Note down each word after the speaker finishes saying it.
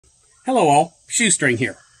Hello all, Shoestring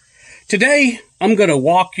here. Today I'm going to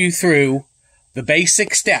walk you through the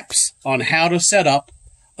basic steps on how to set up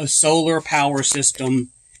a solar power system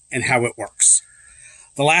and how it works.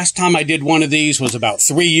 The last time I did one of these was about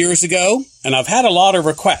 3 years ago, and I've had a lot of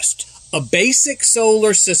requests. A basic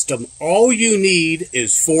solar system, all you need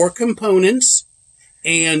is 4 components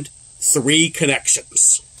and 3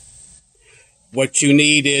 connections. What you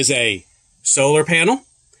need is a solar panel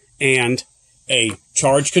and a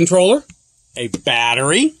charge controller, a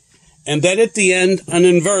battery, and then at the end, an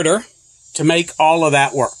inverter to make all of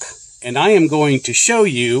that work. And I am going to show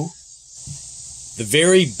you the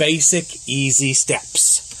very basic, easy steps.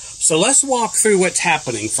 So let's walk through what's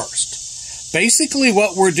happening first. Basically,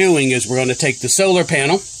 what we're doing is we're going to take the solar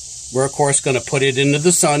panel. We're, of course, going to put it into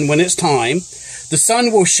the sun when it's time. The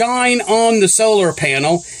sun will shine on the solar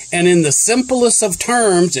panel, and in the simplest of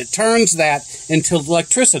terms, it turns that into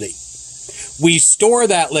electricity. We store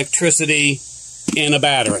that electricity in a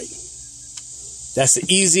battery. That's the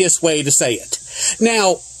easiest way to say it.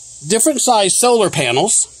 Now, different size solar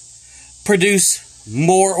panels produce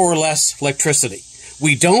more or less electricity.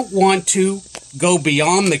 We don't want to go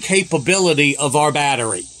beyond the capability of our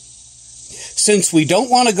battery. Since we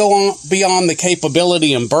don't want to go beyond the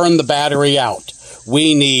capability and burn the battery out,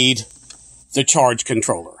 we need the charge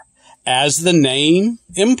controller. As the name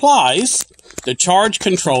implies, the charge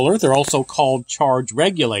controller, they're also called charge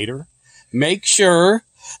regulator, make sure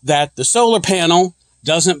that the solar panel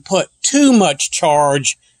doesn't put too much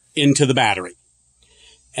charge into the battery.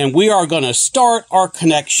 And we are going to start our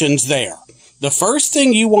connections there. The first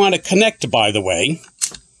thing you want to connect, by the way,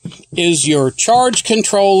 is your charge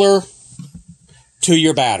controller to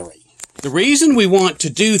your battery. The reason we want to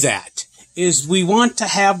do that is we want to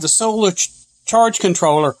have the solar charge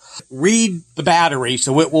controller read the battery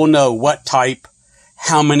so it will know what type,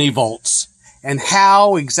 how many volts, and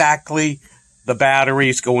how exactly the battery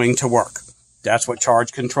is going to work. That's what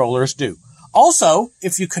charge controllers do. Also,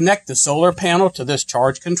 if you connect the solar panel to this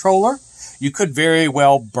charge controller, you could very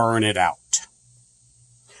well burn it out.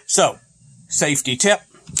 So, safety tip,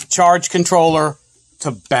 charge controller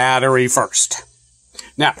to battery first.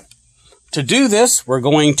 Now, to do this, we're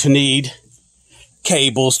going to need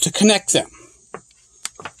cables to connect them.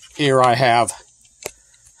 Here I have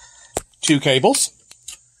 2 cables.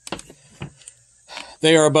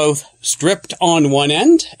 They are both stripped on one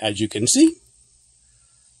end, as you can see,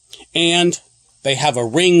 and they have a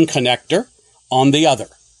ring connector on the other.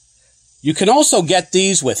 You can also get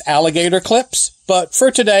these with alligator clips, but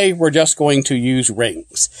for today, we're just going to use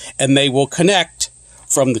rings, and they will connect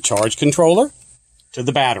from the charge controller to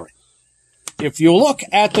the battery. If you look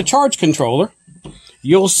at the charge controller,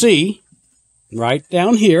 you'll see right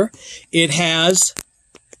down here, it has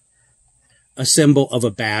a symbol of a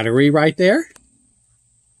battery right there.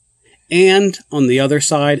 And on the other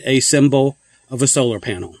side, a symbol of a solar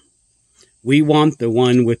panel. We want the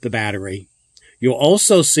one with the battery. You'll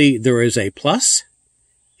also see there is a plus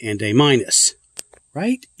and a minus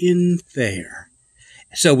right in there.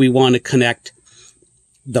 So we want to connect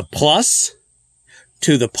the plus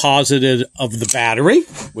to the positive of the battery,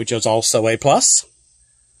 which is also a plus.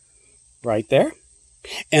 Right there.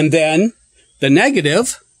 And then the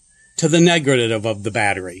negative to the negative of the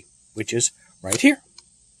battery, which is right here.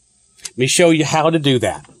 Let me show you how to do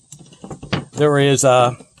that. There is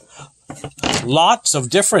lots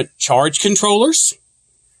of different charge controllers.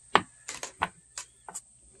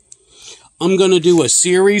 I'm going to do a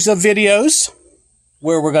series of videos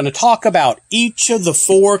where we're going to talk about each of the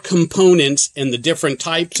 4 components and the different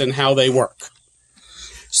types and how they work.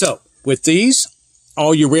 So, with these,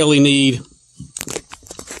 all you really need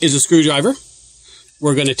is a screwdriver.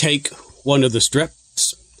 We're going to take one of the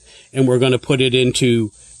strips and we're going to put it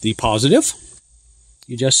into the positive.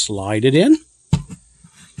 You just slide it in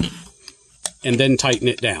and then tighten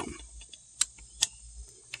it down.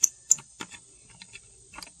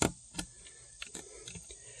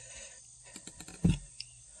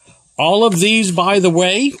 All of these, by the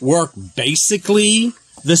way, work basically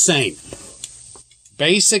the same.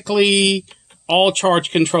 Basically, all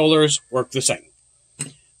charge controllers work the same.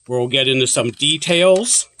 We'll get into some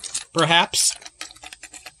details, perhaps,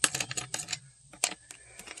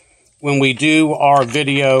 when we do our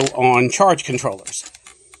video on charge controllers.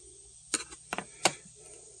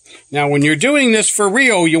 Now, when you're doing this for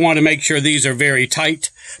real, you want to make sure these are very tight.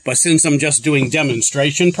 But since I'm just doing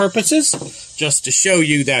demonstration purposes, just to show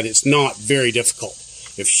you that it's not very difficult.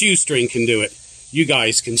 If Shoestring can do it, you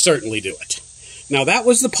guys can certainly do it. Now, that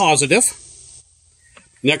was the positive.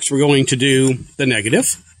 Next, we're going to do the negative.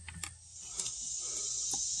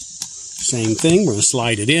 Same thing, we're going to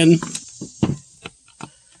slide it in.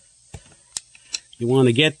 You want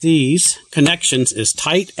to get these connections as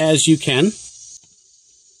tight as you can.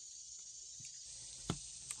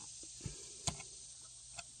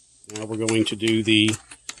 Now we're going to do the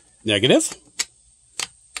negative.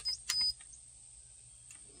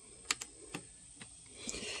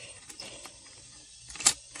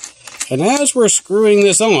 And as we're screwing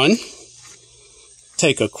this on,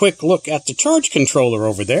 take a quick look at the charge controller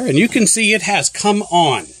over there, and you can see it has come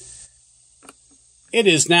on. It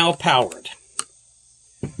is now powered.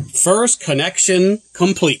 First connection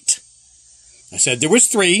complete. I said there was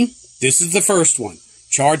 3. This is the first one.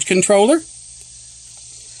 Charge controller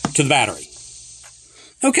to the battery.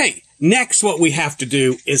 Okay, next what we have to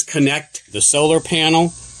do is connect the solar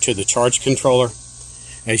panel to the charge controller.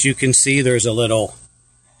 As you can see, there's a little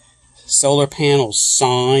solar panel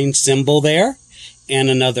sign symbol there, and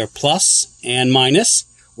another plus and minus.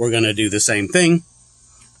 We're going to do the same thing.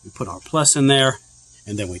 We put our plus in there,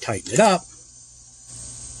 and then we tighten it up.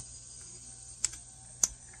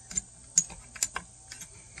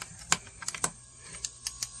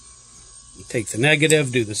 We take the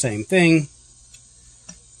negative, do the same thing.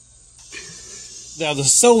 Now the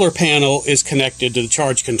solar panel is connected to the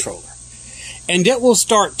charge controller, and it will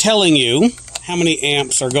start telling you how many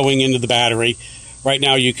amps are going into the battery. Right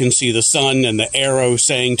now you can see the sun and the arrow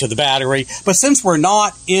saying to the battery. But since we're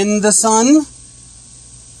not in the sun,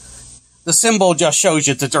 the symbol just shows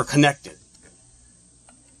you that they're connected.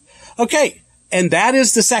 Okay, and that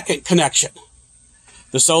is the second connection.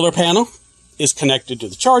 The solar panel is connected to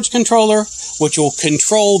the charge controller, which will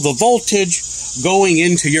control the voltage going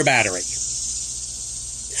into your battery.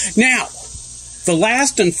 Now, the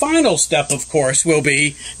last and final step, of course, will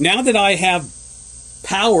be, now that I have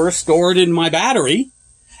power stored in my battery,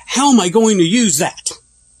 how am I going to use that?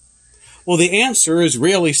 Well, the answer is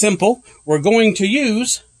really simple. We're going to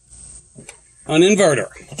use an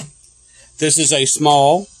inverter. This is a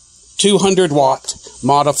small 200-watt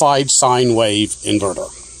modified sine wave inverter.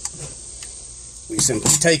 We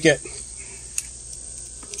simply take it,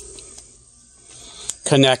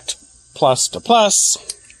 connect plus to plus,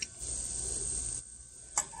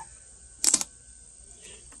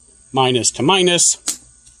 minus to minus,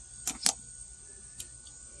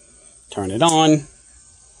 turn it on,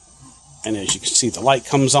 and as you can see, the light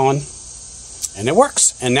comes on, and it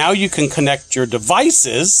works. And now you can connect your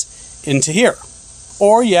devices into here,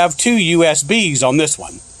 or you have 2 USBs on this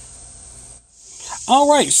one. All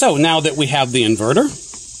right, so now that we have the inverter,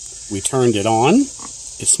 we turned it on,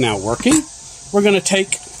 it's now working. We're going to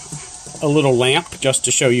take a little lamp just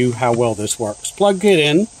to show you how well this works. Plug it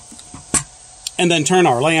in, and then turn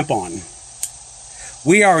our lamp on.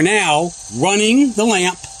 We are now running the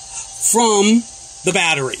lamp from the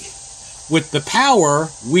battery with the power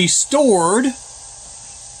we stored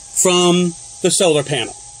from the solar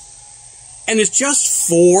panel. And it's just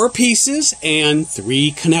 4 pieces and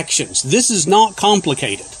 3 connections. This is not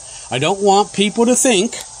complicated. I don't want people to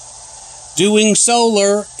think doing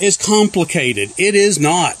solar is complicated. It is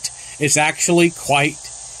not. It's actually quite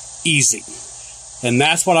easy. And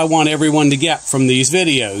that's what I want everyone to get from these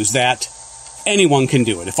videos, that anyone can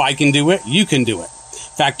do it. If I can do it, you can do it.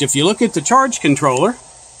 In fact, if you look at the charge controller,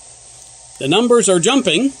 the numbers are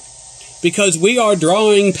jumping because we are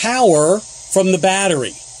drawing power from the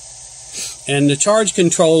battery. And the charge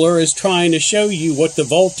controller is trying to show you what the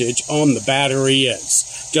voltage on the battery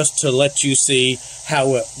is, just to let you see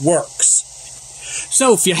how it works.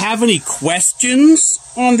 So if you have any questions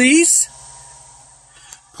on these,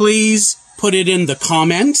 please put it in the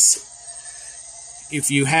comments.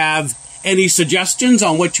 If you have any suggestions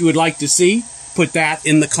on what you would like to see, put that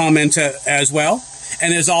in the comments as well.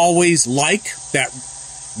 And as always, like. That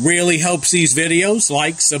really helps these videos.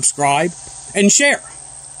 Like, subscribe, and share.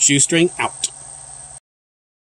 Shoestring out.